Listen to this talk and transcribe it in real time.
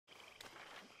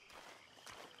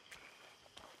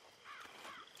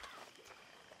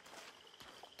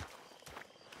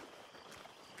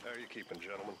How are you keeping,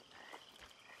 gentlemen?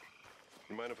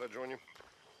 You mind if I join you?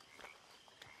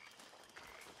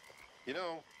 You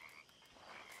know,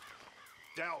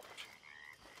 doubt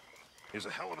is a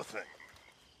hell of a thing.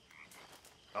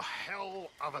 A hell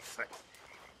of a thing.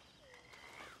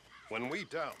 When we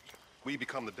doubt, we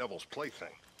become the devil's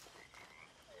plaything.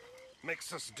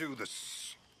 Makes us do the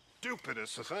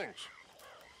stupidest of things.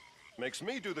 Makes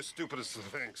me do the stupidest of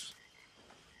things.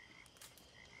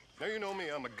 Now you know me,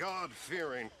 I'm a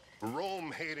God-fearing,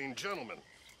 Rome-hating gentleman.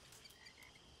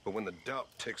 But when the doubt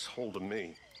takes hold of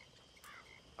me,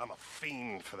 I'm a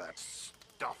fiend for that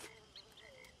stuff.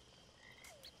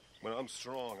 When I'm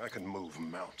strong, I can move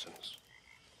mountains.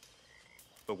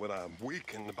 But when I'm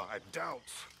weakened by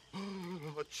doubts,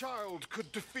 a child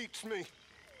could defeat me.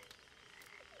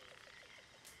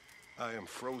 I am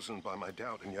frozen by my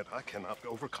doubt, and yet I cannot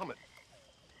overcome it.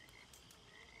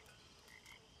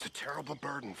 It's a terrible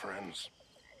burden, friends.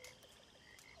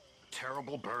 A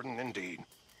terrible burden indeed.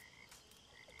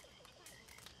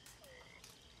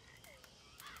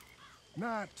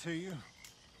 Night to you.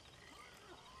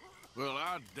 Well,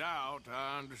 I doubt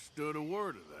I understood a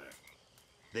word of that.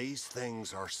 These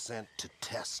things are sent to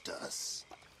test us.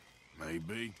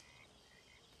 Maybe.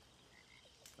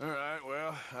 All right,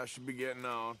 well, I should be getting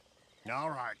on.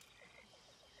 All right.